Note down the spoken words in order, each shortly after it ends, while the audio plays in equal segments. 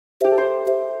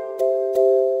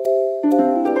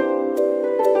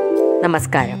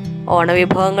നമസ്കാരം.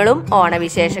 ഓണവിഭവങ്ങളും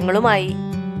ഓണവിശേഷങ്ങളുമായി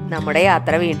നമ്മുടെ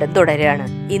യാത്ര വീണ്ടും തുടരുകയാണ്.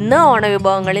 ഇന്ന്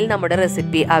ഓണവിഭവങ്ങളിൽ നമ്മുടെ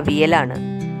റെസിപ്പി അവിയലാണ്.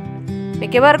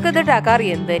 മിക്കവർക്കും ഇത് ഉണ്ടാക്കാൻ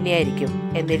അറിയുന്നത് തന്നെയായിരിക്കും.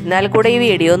 എന്നിരുന്നാൽ കൂടെ ഈ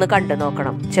വീഡിയോ ഒന്ന് കണ്ടു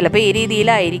നോക്കണം. ചിലപ്പോൾ ഈ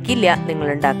രീതിയിലായിരിക്കില്ല നിങ്ങൾ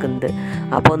ഉണ്ടാക്കുന്നത്.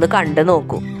 അപ്പോൾ ഒന്ന് കണ്ടു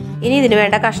നോക്കൂ. ഇനി ഇതിന്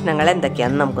വേണ്ട കഷ്ണങ്ങൾ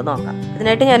എന്തൊക്കെയാണെന്ന് നമുക്ക് നോക്കാം.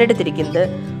 ഇതിനായിട്ട് ഞാൻ എടുത്തിരിക്കുന്നത്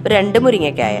 2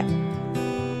 മുരിങ്ങക്കായ,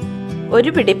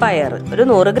 1 പിടി പയർ, ഒരു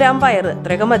 100 ഗ്രാം പയർ,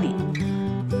 അത്രയൊക്കെ മതി.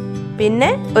 പിന്നെ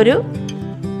ഒരു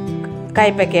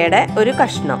കൈപ്പക്കയുടെ ഒരു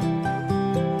കഷ്ണം,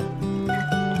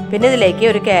 പിന്നെ ഇതിലേക്ക്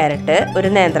ഒരു ക്യാരറ്റ്, ഒരു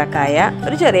നേന്ത്രക്കായ,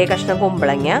 ഒരു ചെറിയ കഷ്ണം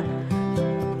കുമ്പളങ്ങ,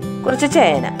 കുറച്ച്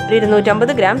ചേന, ഒരു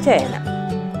 250 ഗ്രാം ചേന.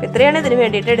 ഇത്രയാണ് ഇതിന്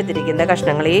വേണ്ടിയിട്ട് എടുത്തിരിക്കുന്ന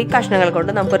കഷ്ണങ്ങൾ. ഈ കഷ്ണങ്ങൾ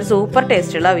കൊണ്ട് നമുക്കൊരു സൂപ്പർ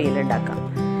ടേസ്റ്റുള്ള അവിയൽ ഉണ്ടാക്കാം.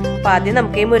 അപ്പം ആദ്യം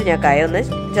നമുക്ക് ഈ മുരിങ്ങക്കായ ഒന്ന്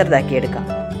ചെറുതാക്കി എടുക്കാം.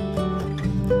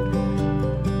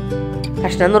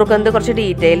 കഷ്ണം നുറുക്കുന്നത് കുറച്ച്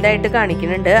ഡീറ്റെയിൽഡ് ആയിട്ട്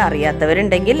കാണിക്കുന്നുണ്ട്.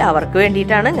 അറിയാത്തവരുണ്ടെങ്കിൽ അവർക്ക്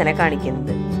വേണ്ടിയിട്ടാണ് ഇങ്ങനെ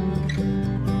കാണിക്കുന്നത്.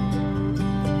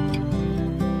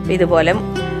 ഇതുപോലെ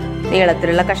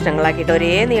നീളത്തിലുള്ള കഷ്ണങ്ങളാക്കിയിട്ട്,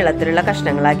 ഒരേ നീളത്തിലുള്ള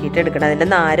കഷ്ണങ്ങളാക്കിയിട്ട് എടുക്കണം. അതിൻ്റെ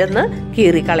നാരൊന്ന്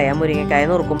കീറിക്കളയാം. മുരിങ്ങക്കായ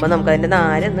നുറുക്കുമ്പോൾ നമുക്ക് അതിൻ്റെ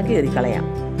നാരൊന്ന് കീറിക്കളയാം.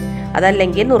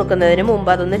 അതല്ലെങ്കിൽ നുറുക്കുന്നതിന് മുമ്പ്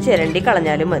അതൊന്ന് ചിരണ്ടി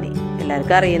കളഞ്ഞാലും മതി.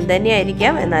 എല്ലാവർക്കും അറിയുന്നത്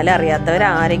തന്നെയായിരിക്കാം. എന്നാലും അറിയാത്തവർ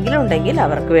ആരെങ്കിലും ഉണ്ടെങ്കിൽ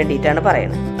അവർക്ക് വേണ്ടിയിട്ടാണ്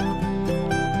പറയുന്നത്.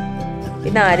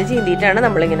 ഈ നാര് ചീന്തിയിട്ടാണ്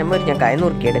നമ്മളിങ്ങനെ മുരിങ്ങക്കായ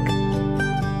നുറുക്കിയെടുക്കുക.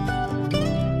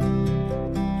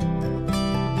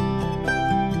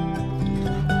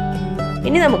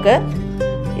 ഇനി നമുക്ക്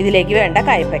ഇതിലേക്ക് വേണ്ട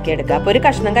കയ്പ്പയ്ക്ക എടുക്കാം. അപ്പോൾ ഒരു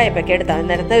കഷ്ണം കയ്പ്പയ്ക്ക എടുത്താൽ,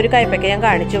 നേരത്തെ ഒരു കയ്പ്പയ്ക്ക ഞാൻ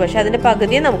കാണിച്ചു, പക്ഷെ അതിൻ്റെ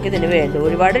പകുതിയെ നമുക്കിതിന് വേണ്ടു.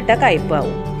 ഒരുപാട് ഇട്ടാൽ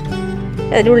കയ്പ്പാവും.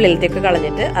 അതിൻ്റെ ഉള്ളിലത്തേക്ക്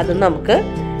കളഞ്ഞിട്ട് അതും നമുക്ക്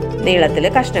നീളത്തിൽ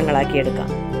കഷ്ണങ്ങളാക്കി എടുക്കാം.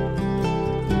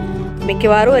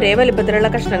 മിക്കവാറും ഒരേ വലുപ്പത്തിലുള്ള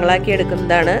കഷ്ണങ്ങളാക്കി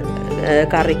എടുക്കുന്നതാണ്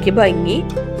കറിക്ക് ഭംഗി,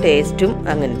 ടേസ്റ്റും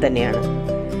അങ്ങനെ തന്നെയാണ്.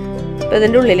 അപ്പോൾ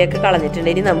ഇതിൻ്റെ ഉള്ളിലേക്ക്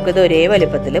കളഞ്ഞിട്ടുണ്ടെങ്കിൽ നമുക്കിത് ഒരേ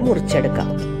വലുപ്പത്തിൽ മുറിച്ചെടുക്കാം.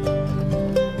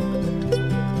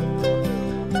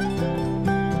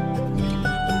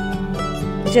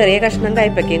 ചെറിയ കഷ്ണം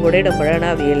കയ്പ്പയ്ക്കയും കൂടെ ഇടുമ്പോഴാണ്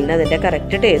അവിയലിന് അതിൻ്റെ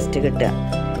കറക്റ്റ് ടേസ്റ്റ് കിട്ടുക.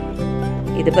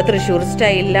 ഇതിപ്പോൾ തൃശ്ശൂർ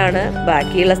സ്റ്റൈലിലാണ്.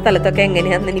 ബാക്കിയുള്ള സ്ഥലത്തൊക്കെ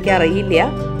എങ്ങനെയാണെന്ന് എനിക്കറിയില്ല.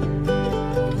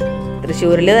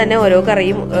 തൃശ്ശൂരിൽ തന്നെ ഓരോ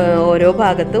കറിയും ഓരോ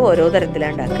ഭാഗത്ത് ഓരോ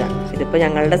തരത്തിലാണ് ഉണ്ടാക്കുക. ഇതിപ്പോൾ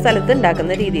ഞങ്ങളുടെ സ്ഥലത്ത്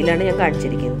ഉണ്ടാക്കുന്ന രീതിയിലാണ് ഞാൻ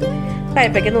കാണിച്ചിരിക്കുന്നത്.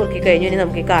 കയ്പ്പയ്ക്ക നുറുക്കി കഴിഞ്ഞു. ഇനി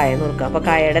നമുക്ക് ഈ കായ നുറുക്കാം. അപ്പോൾ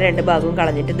കായയുടെ 2 ഭാഗവും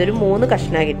കളഞ്ഞിട്ട് ഇതൊരു 3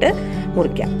 കഷ്ണമാക്കിയിട്ട്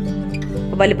മുറിക്കാം.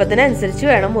 അപ്പോൾ വലിപ്പത്തിനനുസരിച്ച്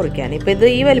വേണം മുറിക്കാൻ. ഇപ്പോൾ ഇത്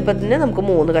ഈ വലിപ്പത്തിന് നമുക്ക്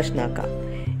 3 കഷ്ണമാക്കാം.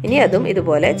 ഇനി അതും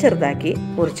ഇതുപോലെ ചെറുതാക്കി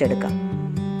മുറിച്ചെടുക്കാം.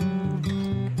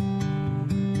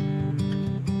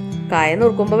 കായ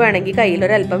നുറുക്കുമ്പോൾ വേണമെങ്കിൽ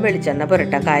കയ്യിലൊരല്പം വെളിച്ചെണ്ണ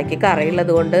പുരട്ടാം. കായ്ക്ക്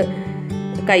കറയുള്ളത് കൊണ്ട്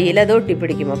കയ്യിലത്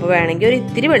ഒട്ടിപ്പിടിക്കും. അപ്പോൾ വേണമെങ്കിൽ ഒരു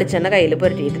ഇത്തിരി വെളിച്ചെണ്ണ കയ്യിൽ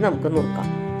പുരട്ടിയിട്ട് നമുക്ക് നുറുക്കാം.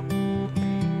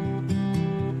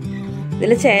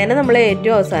 ഇതിൽ ചേന നമ്മൾ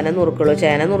ഏറ്റവും അവസാനം നുറുക്കുള്ളൂ.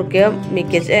 ചേന നുറുക്കിയ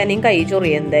മിക്ക ചേനയും കൈ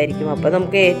ചൊറിയുന്നതായിരിക്കും. അപ്പോൾ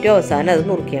നമുക്ക് ഏറ്റവും അവസാനം അത്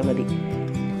നുറുക്കിയാൽ മതി.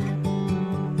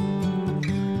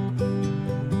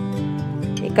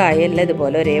 കായെല്ലാം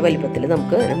ഇതുപോലെ ഒരേ വലിപ്പത്തിൽ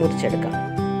നമുക്ക് മുറിച്ചെടുക്കാം.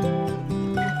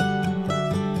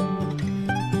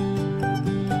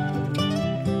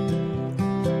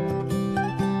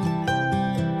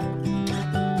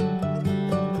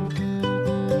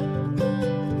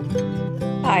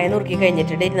 കായ നുറുക്കി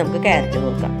കഴിഞ്ഞിട്ടുണ്ടെങ്കിൽ നമുക്ക് ക്യാരറ്റ്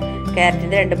നുറുക്കാം.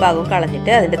 ക്യാരറ്റിന്റെ 2 ഭാഗവും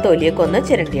കളഞ്ഞിട്ട് അതിന്റെ തൊലിയൊക്കെ ഒന്ന്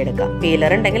ചിരണ്ടിയെടുക്കാം.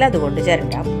 പീലർ ഉണ്ടെങ്കിൽ അതുകൊണ്ട്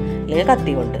ചിരണ്ടാം, അല്ലെങ്കിൽ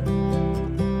കത്തി കൊണ്ട്.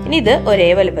 ഇനി ഇത് ഒരേ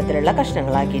വലുപ്പത്തിലുള്ള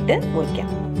കഷ്ണങ്ങളാക്കിയിട്ട് മുറിക്കാം.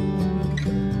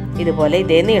 ഇതുപോലെ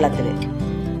ഇതേ നീളത്തിൽ.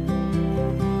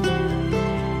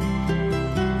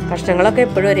 കഷ്ണങ്ങളൊക്കെ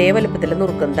എപ്പോഴും ഒരേ വലുപ്പത്തിൽ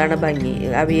നുറുക്കുന്നതാണ് ഭംഗി.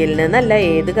 അവിയലിന് എന്നല്ല,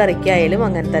 ഏത് കറിക്കായാലും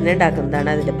അങ്ങനെ തന്നെ ഉണ്ടാക്കുന്നതാണ്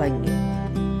അതിന്റെ ഭംഗി.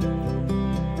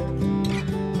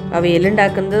 അവിയൽ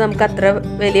ഉണ്ടാക്കുന്നത് നമുക്ക് അത്ര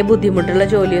വലിയ ബുദ്ധിമുട്ടുള്ള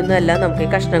ജോലിയൊന്നും അല്ല. നമുക്ക് ഈ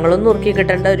കഷ്ണങ്ങളൊന്നും നുറുക്കി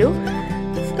കിട്ടേണ്ട ഒരു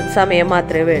സമയം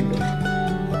മാത്രമേ വേണ്ടൂ.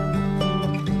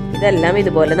 ഇതെല്ലാം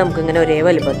ഇതുപോലെ നമുക്കിങ്ങനെ ഒരേ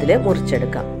വലുപ്പത്തിൽ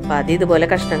മുറിച്ചെടുക്കാം. അപ്പം ആദ്യം ഇതുപോലെ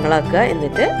കഷ്ണങ്ങളാക്കുക,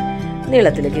 എന്നിട്ട്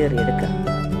നീളത്തിൽ കീറിയെടുക്കുക.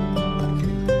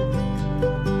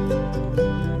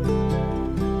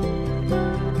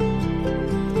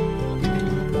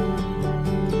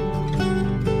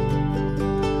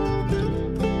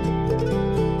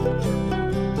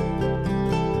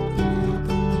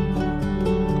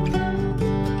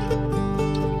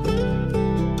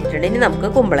 ഇനി നമുക്ക്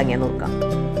കുമ്പളങ്ങ നുറുക്കാം.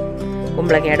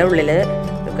 കുമ്പളങ്ങയുടെ ഉള്ളിൽ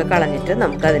ഒക്കെ കളഞ്ഞിട്ട്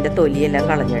നമുക്ക് അതിന്റെ തൊലിയെല്ലാം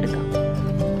കളഞ്ഞെടുക്കാം.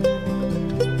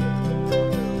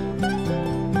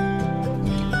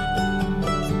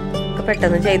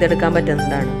 പെട്ടെന്ന് ചെയ്തെടുക്കാൻ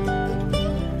പറ്റുന്നതാണ്.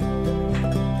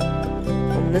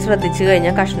 ഒന്ന് ശ്രദ്ധിച്ചു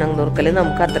കഴിഞ്ഞാൽ കഷ്ണം നുറുക്കൽ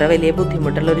നമുക്ക് അത്ര വലിയ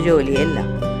ബുദ്ധിമുട്ടുള്ള ഒരു ജോലിയല്ല.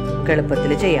 നമുക്ക്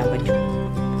എളുപ്പത്തിൽ ചെയ്യാൻ പറ്റും.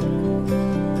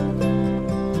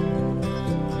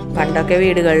 പണ്ടൊക്കെ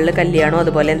വീടുകളിൽ കല്യാണം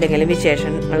അതുപോലെ എന്തെങ്കിലും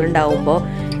വിശേഷങ്ങൾ ഉണ്ടാവുമ്പോൾ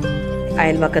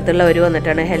അയൽവക്കത്തുള്ളവർ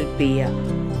വന്നിട്ടാണ് ഹെൽപ്പ് ചെയ്യുക.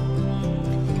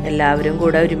 എല്ലാവരും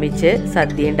കൂടെ ഒരുമിച്ച്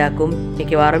സദ്യ ഉണ്ടാക്കും.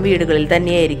 മിക്കവാറും വീടുകളിൽ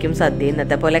തന്നെയായിരിക്കും സദ്യ.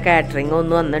 ഇന്നത്തെ പോലെ കാറ്ററിംഗ്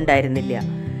ഒന്നും അന്ന് ഉണ്ടായിരുന്നില്ല.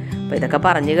 അപ്പോൾ ഇതൊക്കെ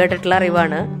പറഞ്ഞു കേട്ടിട്ടുള്ള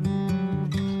അറിവാണ്.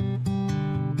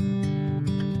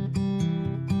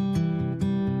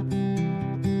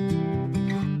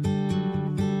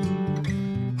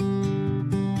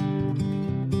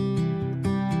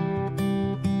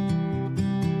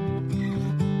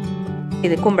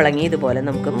 ഇത് കുമ്പളങ്ങി ഇതുപോലെ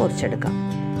നമുക്ക് മുറിച്ചെടുക്കാം.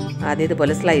 ആദ്യം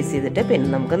ഇതുപോലെ സ്ലൈസ് ചെയ്തിട്ട് പിന്നെ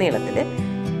നമുക്ക് നീളത്തിൽ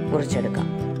മുറിച്ചെടുക്കാം.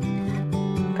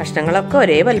 കഷ്ണങ്ങളൊക്കെ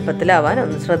ഒരേ വലിപ്പത്തിലാവാൻ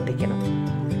ഒന്ന് ശ്രദ്ധിക്കണം,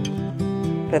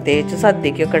 പ്രത്യേകിച്ച്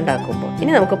സദ്യക്കൊക്കെ ഉണ്ടാക്കുമ്പോൾ.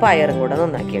 ഇനി നമുക്ക് പയറും കൂടെ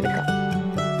നന്നാക്കിയെടുക്കാം.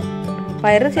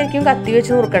 പയർ ശരിക്കും കത്തി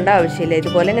വെച്ച് നുറുക്കേണ്ട ആവശ്യമില്ല,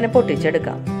 ഇതുപോലെ ഇങ്ങനെ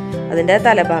പൊട്ടിച്ചെടുക്കാം. അതിൻ്റെ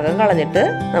തലഭാഗം കളഞ്ഞിട്ട്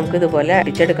നമുക്ക് ഇതുപോലെ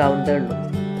അടിച്ചെടുക്കാവുന്നതേ ഉള്ളൂ.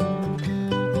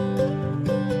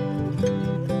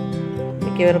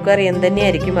 മിക്കവർക്കും അറിയാൻ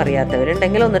തന്നെയായിരിക്കും,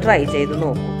 അറിയാത്തവരുണ്ടെങ്കിൽ ഒന്ന് ട്രൈ ചെയ്ത്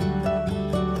നോക്കൂ.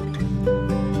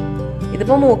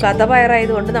 ഇതിപ്പോൾ മൂക്കാത്ത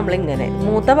പയറായതുകൊണ്ട് നമ്മളിങ്ങനെ,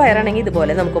 മൂത്ത പയറാണെങ്കിൽ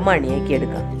ഇതുപോലെ നമുക്ക് മണിയാക്കി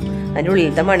എടുക്കാം. അതിൻ്റെ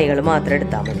ഉള്ളിലത്തെ മണികൾ മാത്രം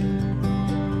എടുത്താൽ മതി.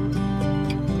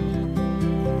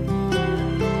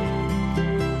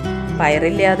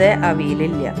 പയറില്ലാതെ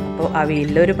അവിയലില്ല. അപ്പോൾ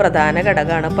അവിയലിലൊരു പ്രധാന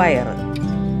ഘടകമാണ് പയർ.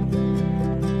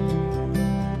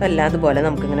 എല്ലാം അതുപോലെ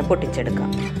നമുക്കിങ്ങനെ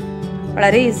പൊട്ടിച്ചെടുക്കാം.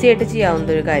 വളരെ ഈസി ആയിട്ട് ചെയ്യാവുന്ന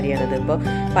ഒരു കാര്യമാണിത്. ഇപ്പോൾ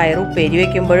പയർ ഉപ്പേരി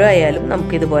വെക്കുമ്പോഴും ആയാലും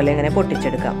നമുക്ക് ഇതുപോലെ ഇങ്ങനെ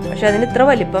പൊട്ടിച്ചെടുക്കാം. പക്ഷെ അതിന് ഇത്ര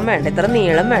വലിപ്പം വേണ്ട, ഇത്ര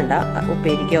നീളം വേണ്ട.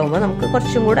 ഉപ്പേരിക്കാവുമ്പോൾ നമുക്ക്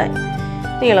കുറച്ചും കൂടെ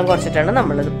നീളം കുറച്ചിട്ടാണ്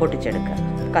നമ്മളിത് പൊട്ടിച്ചെടുക്കുക.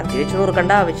 കത്തി വെച്ച്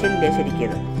നുറുക്കേണ്ട ആവശ്യമില്ല ശരിക്കും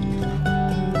ഇത്.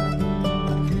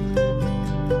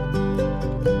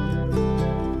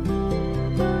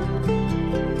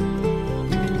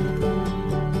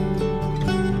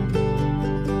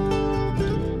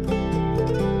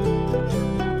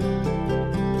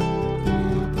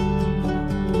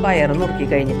 പയർ നുറുക്കി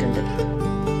കഴിഞ്ഞിട്ടുണ്ട്.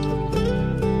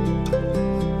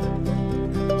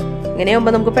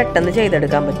 ഇങ്ങനെയാകുമ്പോൾ നമുക്ക് പെട്ടെന്ന്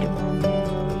ചെയ്തെടുക്കാൻ പറ്റും.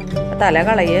 തല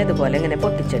കളയുക, ഇതുപോലെ ഇങ്ങനെ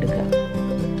പൊട്ടിച്ചെടുക്കുക.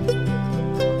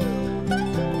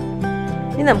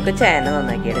 ഇനി നമുക്ക് ചേന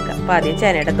നന്നാക്കി എടുക്കാം. അപ്പം ആദ്യം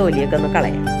ചേനയുടെ തൊലിയൊക്കെ ഒന്ന്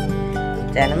കളയാം.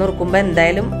 ചേന നുറുക്കുമ്പോൾ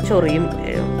എന്തായാലും ചൊറിയും.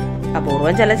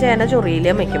 അപൂർവം ചില ചേന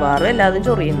ചൊറിയില്ല, മിക്കവാറും എല്ലാതും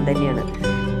ചൊറിയും തന്നെയാണ്.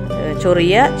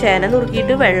 ചൊറിയ ചേന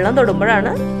നുറുക്കിയിട്ട് വെള്ളം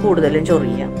തൊടുമ്പോഴാണ് കൂടുതലും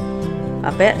ചൊറിയുക.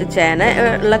 അപ്പം ചേന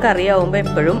ഉള്ള കറിയാവുമ്പോൾ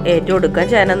എപ്പോഴും ഏറ്റവും എടുക്കാൻ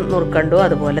ചേന നുറുക്കണ്ടു,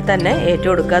 അതുപോലെ തന്നെ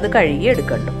ഏറ്റവും എടുക്കുക അത് കഴുകി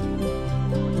എടുക്കണ്ടു.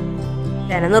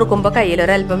 ചേന നുറുക്കുമ്പോൾ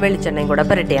കയ്യിലൊരല്പം വെളിച്ചെണ്ണയും കൂടെ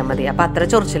പുരട്ടിയാൽ മതി. അപ്പം അത്ര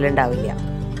ചൊറിച്ചിലുണ്ടാവില്ല.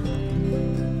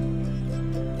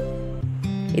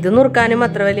 ഇത് നുറുക്കാനും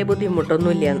അത്ര വലിയ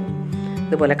ബുദ്ധിമുട്ടൊന്നുമില്ല.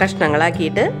 ഇതുപോലെ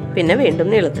കഷ്ണങ്ങളാക്കിയിട്ട് പിന്നെ വീണ്ടും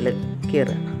നീളത്തിൽ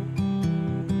കീറുക.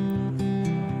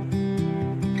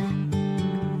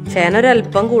 ചേന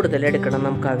ഒരല്പം കൂടുതൽ എടുക്കണം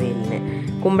നമുക്ക് അവിയലിന്.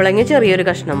 കുമ്പളങ്ങ ചെറിയൊരു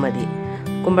കഷ്ണം മതി.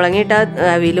 കുമ്പളങ്ങ ഇട്ടാൽ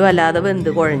അവിയൽ വല്ലാതെ വെന്ത്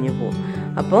കുഴഞ്ഞു പോകും.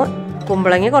 അപ്പോൾ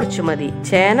കുമ്പളങ്ങ കുറച്ച് മതി.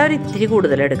 ചേന ഒരു ഇത്തിരി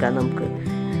കൂടുതൽ എടുക്കാം നമുക്ക്.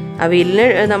 അവിയലിന്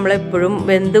നമ്മളെപ്പോഴും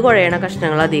വെന്ത് കുഴയണ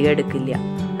കഷ്ണങ്ങൾ അധികം എടുക്കില്ല,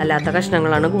 അല്ലാത്ത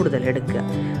കഷ്ണങ്ങളാണ് കൂടുതൽ എടുക്കുക.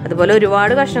 അതുപോലെ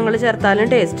ഒരുപാട് കഷ്ണങ്ങൾ ചേർത്താലും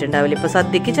ടേസ്റ്റ് ഉണ്ടാവില്ല. ഇപ്പോൾ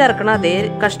സദ്യക്ക് ചേർക്കണ അതേ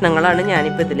കഷ്ണങ്ങളാണ്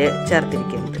ഞാനിപ്പോൾ ഇതിൽ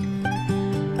ചേർത്തിരിക്കുന്നത്.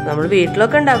 നമ്മൾ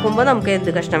വീട്ടിലൊക്കെ ഉണ്ടാക്കുമ്പോൾ നമുക്ക്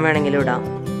എന്ത് കഷ്ണം വേണമെങ്കിലും ഇടാം.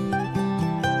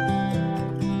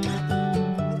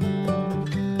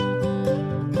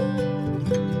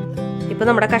 ഇപ്പം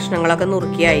നമ്മുടെ കഷ്ണങ്ങളൊക്കെ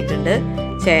നുറുക്കിയായിട്ടുണ്ട്.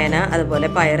 ചേന അതുപോലെ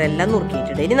പയറെല്ലാം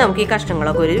നുറുക്കിയിട്ടുണ്ട്. ഇനി നമുക്ക് ഈ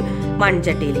കഷ്ണങ്ങളൊക്കെ ഒരു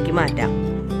മൺചട്ടിയിലേക്ക് മാറ്റാം.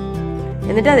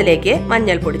 എന്നിട്ട് അതിലേക്ക്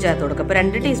മഞ്ഞൾപ്പൊടി ചേർത്ത് കൊടുക്കുക. അപ്പോൾ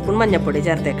 2 ടീസ്പൂൺ മഞ്ഞൾപ്പൊടി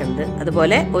ചേർത്തേക്കുന്നത്,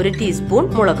 അതുപോലെ 1 ടീസ്പൂൺ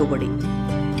മുളക് പൊടി,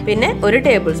 പിന്നെ 1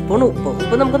 ടേബിൾ സ്പൂൺ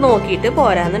ഉപ്പ് നമുക്ക് നോക്കിയിട്ട്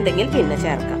പോരാന്നുണ്ടെങ്കിൽ പിന്നെ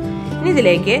ചേർക്കാം. ഇനി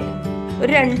ഇതിലേക്ക്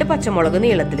ഒരു 2 പച്ചമുളക്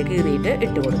നീളത്തിൽ കീറിയിട്ട്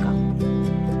ഇട്ട് കൊടുക്കാം.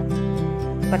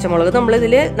 പച്ചമുളക്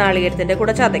നമ്മളിതിൽ നാളികേരത്തിൻ്റെ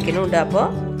കൂടെ ചതയ്ക്കുന്നുണ്ട്. അപ്പോൾ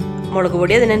മുളക്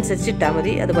പൊടി അതിനനുസരിച്ച് ഇട്ടാൽ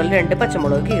മതി. അതുപോലെ 2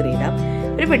 പച്ചമുളക് കീറിയിടാം.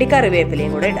 ഒരു പിടി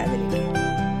കറിവേപ്പിലയും കൂടെ ഇടാം അതിലേക്ക്.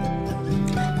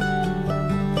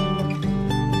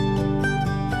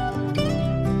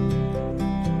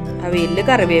 അവിയലിൽ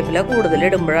കറിവേപ്പില കൂടുതൽ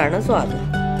ഇടുമ്പോഴാണ് സ്വാദ്.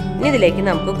 ഇനി ഇതിലേക്ക്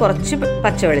നമുക്ക് കുറച്ച്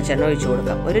പച്ച വെളിച്ചെണ്ണ ഒഴിച്ചു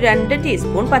കൊടുക്കാം. ഒരു 2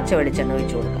 ടീസ്പൂൺ പച്ച വെളിച്ചെണ്ണ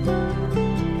ഒഴിച്ചു കൊടുക്കാം.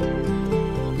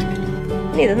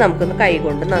 ഇനി ഇത് നമുക്കൊന്ന് കൈ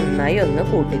കൊണ്ട് നന്നായി ഒന്ന്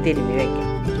കൂട്ടി തിരുമ്മി വെക്കാം.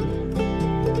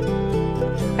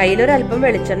 കയ്യിലൊരല്പം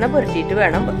വെളിച്ചെണ്ണ പുരട്ടിയിട്ട്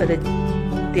വേണം ഇത്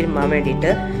തിരുമ്മാൻ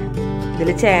വേണ്ടിയിട്ട്. ഇതിൽ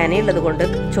ചേനയുള്ളത് കൊണ്ട്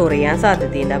ചൊറിയാൻ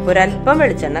സാധ്യതയുണ്ട്. അപ്പോൾ ഒരല്പം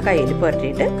വെളിച്ചെണ്ണ കയ്യിൽ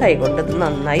പുരട്ടിയിട്ട് കൈ കൊണ്ട് ഇത്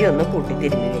നന്നായി ഒന്ന് കൂട്ടി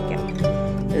തിരുമ്മി വെക്കാം.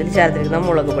 ഇതിൽ ചേർത്തിരിക്കുന്ന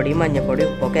മുളക് പൊടി, മഞ്ഞൾപ്പൊടി,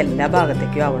 ഉപ്പൊക്കെ എല്ലാ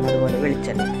ഭാഗത്തേക്കും ആവണം. അതുപോലെ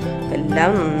വെളിച്ചെണ്ണ എല്ലാം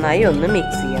നന്നായി ഒന്ന്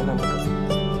മിക്സ് ചെയ്യാം. നമുക്ക്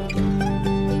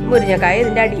മുരിങ്ങക്കായ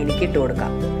ഇതിൻ്റെ അടിയിലേക്ക് ഇട്ട്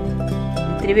കൊടുക്കാം.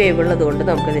 ഇത്തിരി വേവുള്ളത് കൊണ്ട്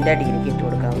നമുക്ക് ഇതിൻ്റെ അടിയിലേക്ക് ഇട്ട്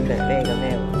കൊടുക്കാം, വേഗം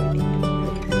വേവാൻ വേണ്ടിയിട്ട്.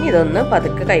 ഇനി ഇതൊന്ന്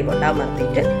പതുക്കെ കൈകൊണ്ട്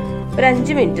അമർത്തിയിട്ട് ഒരു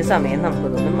 5 മിനിറ്റ് സമയം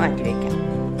നമുക്കിതൊന്ന് മാറ്റി വയ്ക്കാം.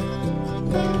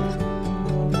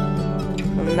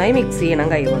 നന്നായി മിക്സ് ചെയ്യണം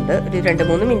കൈകൊണ്ട്. ഒരു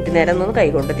 2-3 മിനിറ്റ് നേരം ഒന്ന്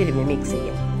കൈകൊണ്ട് തിരുമ്മി മിക്സ്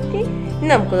ചെയ്യാം. ഇനി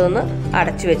നമുക്കിതൊന്ന്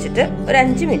അടച്ചു വെച്ചിട്ട് ഒരു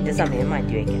 5 മിനിറ്റ് സമയം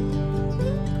മാറ്റി വയ്ക്കാം.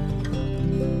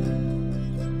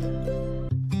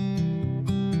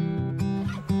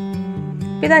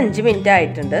 ഇത് 5 മിനിറ്റ്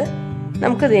ആയിട്ടുണ്ട്.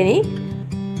 നമുക്കിതിനി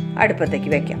അടുപ്പത്തേക്ക്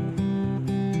വെക്കാം.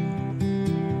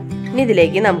 ഇനി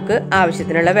ഇതിലേക്ക് നമുക്ക്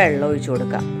ആവശ്യത്തിനുള്ള വെള്ളം ഒഴിച്ചു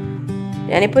കൊടുക്കാം.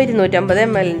 ഞാനിപ്പോൾ 250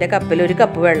 ml കപ്പിൽ 1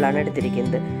 കപ്പ് വെള്ളമാണ്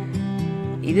എടുത്തിരിക്കുന്നത്.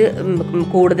 ഇത്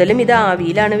കൂടുതലും ഇത്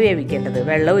ആവിയിലാണ് വേവിക്കേണ്ടത്.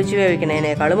 വെള്ളം ഒഴിച്ച്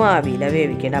വേവിക്കണതിനേക്കാളും ആവിയിലാണ്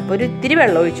വേവിക്കേണ്ടത്. അപ്പോൾ ഒരു ഇത്തിരി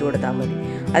വെള്ളം ഒഴിച്ചു കൊടുത്താൽ മതി.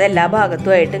 അതെല്ലാ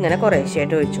ഭാഗത്തുമായിട്ട് ഇങ്ങനെ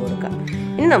കുറേശ്ശായിട്ട് ഒഴിച്ചു കൊടുക്കാം.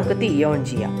 ഇനി നമുക്ക് തീ ഓൺ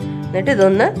ചെയ്യാം. എന്നിട്ട്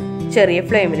ഇതൊന്ന് ചെറിയ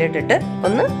ഫ്ലെയിമിലിട്ടിട്ട്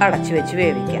ഒന്ന് അടച്ചു വെച്ച്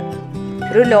വേവിക്കാം.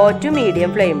 ഒരു ലോ ടു മീഡിയം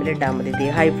ഫ്ലെയിമിലിട്ടാൽ മതി. തീ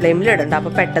ഹൈ ഫ്ലെയിമിൽ ഇടണ്ട,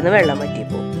 അപ്പോൾ പെട്ടെന്ന് വെള്ളം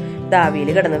വറ്റിപ്പോവും. ഇത് ആവിയിൽ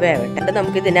കിടന്ന് വേവട്ടെ.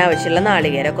 നമുക്ക് ഇതിനാവശ്യമുള്ള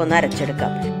നാളികേരമൊക്കെ ഒന്ന്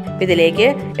അരച്ചെടുക്കാം. ഇതിലേക്ക്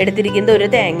എടുത്തിരിക്കുന്നത് ഒരു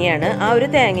തേങ്ങയാണ്. ആ ഒരു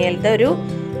തേങ്ങയിലത്തെ ഒരു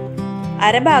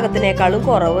അരഭാഗത്തിനേക്കാളും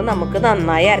കുറവ് നമുക്ക്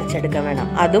നന്നായി അരച്ചെടുക്കാൻ വേണം.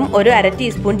 അതും ഒരു 1/2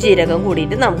 ടീസ്പൂൺ ജീരകം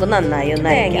കൂടിയിട്ട് നമുക്ക് നന്നായി ഒന്ന്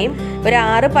തേങ്ങയും ഒരു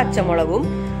 6 പച്ചമുളകും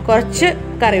കുറച്ച്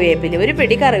കറിവേപ്പിലയും ഒരു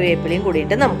പിടി കറിവേപ്പിലയും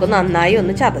കൂടിയിട്ട് നമുക്ക് നന്നായി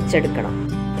ഒന്ന് ചതച്ചെടുക്കണം.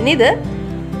 ഇനി ഇത്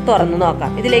തുറന്ന്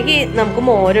നോക്കാം. ഇതിലേക്ക് നമുക്ക്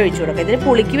മോര് ഒഴിച്ചു കൊടുക്കാം. ഇതിന്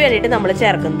പുളിക്ക് വേണ്ടിയിട്ട് നമ്മൾ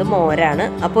ചേർക്കുന്നത് മോരാണ്.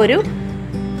 അപ്പോൾ ഒരു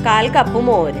 1/4 കപ്പ്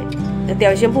മോര്,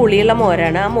 അത്യാവശ്യം പുളിയുള്ള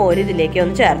മോരാണ്. ആ മോര് ഇതിലേക്ക്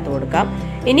ഒന്ന് ചേർത്ത് കൊടുക്കാം.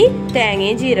 ഇനി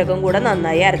തേങ്ങയും ജീരകവും കൂടെ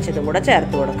നന്നായി അരച്ചതും കൂടെ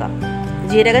ചേർത്ത് കൊടുക്കാം.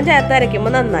 ജീരകം ചേർത്ത്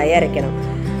അരയ്ക്കുമ്പോൾ നന്നായി അരയ്ക്കണം.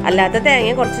 അല്ലാത്ത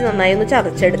തേങ്ങ കുറച്ച് നന്നായി ഒന്ന്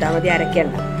ചതച്ചെടുത്താൽ മതി,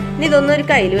 അരയ്ക്കണ്ട. ഇനി ഇതൊന്നും ഒരു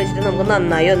കയ്യിൽ വെച്ചിട്ട് നമുക്ക്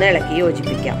നന്നായി ഒന്ന് ഇളക്കി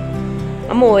യോജിപ്പിക്കാം.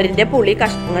 ആ മോരിൻ്റെ പുളി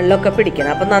കഷ്ണങ്ങളിലൊക്കെ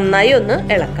പിടിക്കണം. അപ്പം നന്നായി ഒന്ന്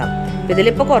ഇളക്കാം.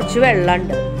 ഇതിലിപ്പോൾ കുറച്ച്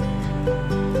വെള്ളമുണ്ട്.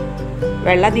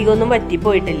 വെള്ളം അധികമൊന്നും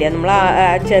വറ്റിപ്പോയിട്ടില്ല. നമ്മൾ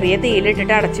ചെറിയ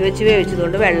തീയിലിട്ടിട്ട് അടച്ചു വെച്ച്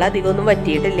വേവിച്ചതുകൊണ്ട് വെള്ളം അധികമൊന്നും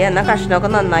വറ്റിയിട്ടില്ല. എന്നാൽ കഷ്ണമൊക്കെ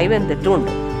നന്നായി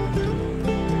വെന്തിട്ടുമുണ്ട്.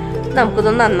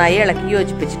 നമുക്കിതൊന്ന് നന്നായി ഇളക്കി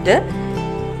യോജിപ്പിച്ചിട്ട്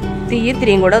തീ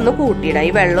ഇത്തിരിയും കൂടെ ഒന്ന് കൂട്ടിയിടാം,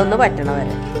 ഈ വെള്ളം ഒന്ന് വറ്റണ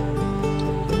വരെ.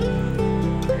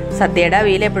 സദ്യയുടെ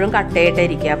അവിയൽ എപ്പോഴും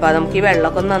കട്ടയായിട്ടിരിക്കുക. അപ്പോൾ നമുക്ക് ഈ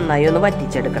വെള്ളമൊക്കെ ഒന്ന് നന്നായി ഒന്ന്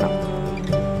വറ്റിച്ചെടുക്കണം.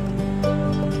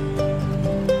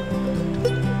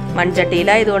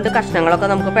 മൺചട്ടിയിലായതുകൊണ്ട് കഷ്ണങ്ങളൊക്കെ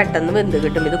നമുക്ക് പെട്ടെന്ന് വെന്ത്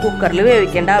കിട്ടും. ഇത് കുക്കറിൽ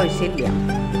വേവിക്കേണ്ട ആവശ്യമില്ല.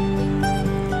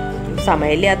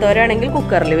 സമയമില്ലാത്തവരാണെങ്കിൽ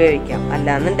കുക്കറിൽ വേവിക്കാം.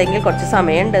 അല്ലാന്നുണ്ടെങ്കിൽ കുറച്ച്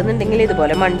സമയം ഉണ്ടെന്നുണ്ടെങ്കിൽ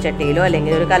ഇതുപോലെ മൺചട്ടിയിലോ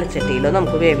അല്ലെങ്കിൽ ഒരു കലച്ചട്ടിയിലോ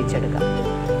നമുക്ക് വേവിച്ചെടുക്കാം.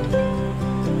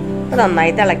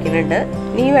 നന്നായി തിളയ്ക്കുന്നുണ്ട്.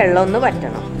 ഇനി ഈ വെള്ളം ഒന്ന്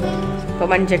വറ്റണം. ഇപ്പോൾ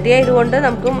മൺചട്ടി ആയതുകൊണ്ട്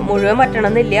നമുക്ക് മുഴുവൻ വറ്റണം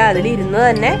എന്നില്ല. അതിലിരുന്ന്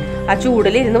തന്നെ ആ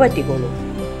ചൂടിലിരുന്ന് വറ്റിക്കോളൂ.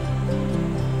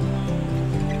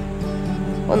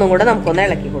 ഒന്നും കൂടെ നമുക്കൊന്ന്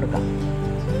ഇളക്കി കൊടുക്കാം.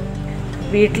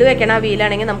 വീട്ടിൽ വെക്കണ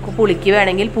അവിയലാണെങ്കിൽ നമുക്ക് പുളിക്ക്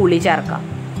വേണമെങ്കിൽ പുളി ചേർക്കാം.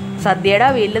 സദ്യയുടെ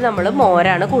അവിയലിൽ നമ്മൾ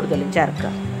മോരാണ് കൂടുതലും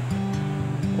ചേർക്കുക.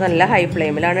 നല്ല ഹൈ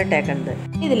ഫ്ലെയിമിലാണ് ഇട്ടേക്കുന്നത്.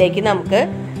 ഇതിലേക്ക് നമുക്ക്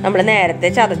നമ്മൾ നേരത്തെ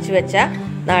ചതച്ച് വെച്ച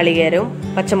നാളികേരവും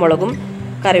പച്ചമുളകും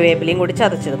കറിവേപ്പിലയും കൂടി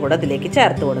ചതച്ചതും കൂടെ അതിലേക്ക്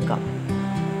ചേർത്ത് കൊടുക്കാം.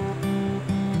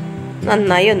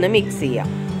 നന്നായി ഒന്ന് മിക്സ് ചെയ്യാം.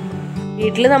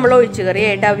 വീട്ടിൽ നമ്മൾ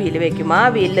ഒഴിച്ചുകറിയായിട്ട് അവിയൽ വെക്കും. ആ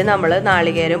അവിയലിൽ നമ്മൾ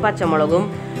നാളികേരവും പച്ചമുളകും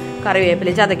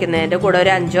കറിവേപ്പിലയും ചതയ്ക്കുന്നതിൻ്റെ കൂടെ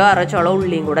ഒരു 5-6 ചുള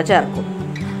ഉള്ളിയും കൂടെ ചേർക്കും.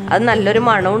 അത് നല്ലൊരു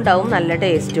മണവും ഉണ്ടാവും, നല്ല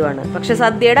ടേസ്റ്റുമാണ്. പക്ഷെ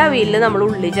സദ്യയുടെ അവിയലിൽ നമ്മൾ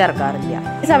ഉള്ളി ചേർക്കാറില്ല.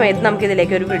 ഈ സമയത്ത് നമുക്ക്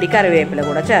ഇതിലേക്ക് ഒരു പിടി കറിവേപ്പില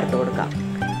കൂടെ ചേർത്ത് കൊടുക്കാം.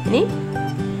 ഇനി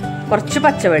കുറച്ച്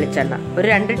പച്ച വെളിച്ചെണ്ണ, ഒരു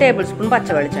 2 ടേബിൾ സ്പൂൺ പച്ച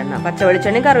വെളിച്ചെണ്ണ. പച്ച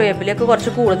വെളിച്ചെണ്ണയും കറിവേപ്പിലയൊക്കെ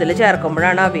കുറച്ച് കൂടുതൽ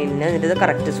ചേർക്കുമ്പോഴാണ് അവിയലിന് ഇതിൻ്റെ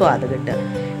കറക്റ്റ് സ്വാദ് കിട്ടുക.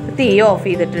 തീ ഓഫ്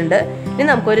ചെയ്തിട്ടുണ്ട്. ഇനി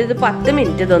നമുക്കൊരു 10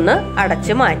 മിനിറ്റ് ഇതൊന്ന്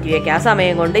അടച്ച് മാറ്റി വയ്ക്കാം. ആ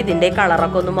സമയം കൊണ്ട് ഇതിൻ്റെ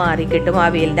കളറൊക്കെ ഒന്ന് മാറി കിട്ടും.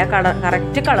 അവിയലിൻ്റെ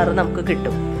കറക്റ്റ് കളർ നമുക്ക്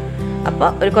കിട്ടും. അപ്പോൾ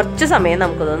ഒരു കുറച്ച് സമയം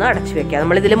നമുക്കിതൊന്ന് അടച്ചു വെക്കാം.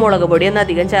 നമ്മളിതിൽ മുളക് പൊടിയൊന്നും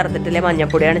അധികം ചേർത്തിട്ടില്ല,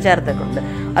 മഞ്ഞപ്പൊടിയാണ് ചേർത്തിട്ടുണ്ട്.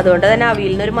 അതുകൊണ്ട് തന്നെ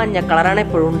അവിയലിനൊരു മഞ്ഞ കളറാണ്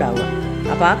എപ്പോഴും ഉണ്ടാവുക.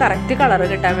 അപ്പോൾ ആ കറക്റ്റ് കളർ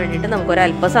കിട്ടാൻ വേണ്ടിയിട്ട് നമുക്കൊരു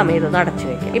അല്പ സമയം ഇതൊന്ന് അടച്ചു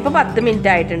വെക്കാം. ഇപ്പോൾ 10 മിനിറ്റ്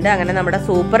ആയിട്ടുണ്ട്. അങ്ങനെ നമ്മുടെ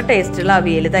സൂപ്പർ ടേസ്റ്റുള്ള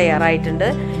അവിയൽ തയ്യാറായിട്ടുണ്ട്.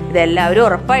 ഇതെല്ലാവരും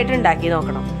ഉറപ്പായിട്ട് ഉണ്ടാക്കി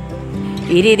നോക്കണം.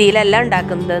 ഈ രീതിയിലെല്ലാം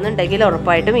ഉണ്ടാക്കുന്നതെന്നുണ്ടെങ്കിൽ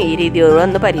ഉറപ്പായിട്ടും ഈ രീതിയോടെ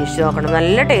ഒന്ന് പരീക്ഷിച്ച് നോക്കണം.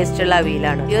 നല്ല ടേസ്റ്റുള്ള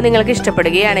അവിയലാണ്. ഇത് നിങ്ങൾക്ക്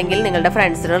ഇഷ്ടപ്പെടുകയാണെങ്കിൽ നിങ്ങളുടെ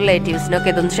ഫ്രണ്ട്സിനും റിലേറ്റീവ്സിനും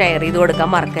ഒക്കെ ഇതൊന്ന് ഷെയർ ചെയ്ത് കൊടുക്കാൻ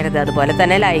മറക്കരുത്. അതുപോലെ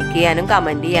തന്നെ ലൈക്ക് ചെയ്യാനും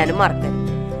കമൻറ്റ് ചെയ്യാനും മറക്കരുത്.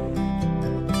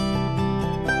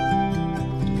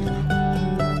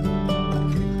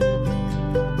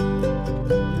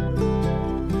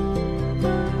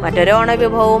 മറ്റൊരു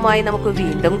ഓണവിഭവവുമായി നമുക്ക്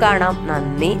വീണ്ടും കാണാം.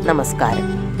 നന്ദി, നമസ്കാരം.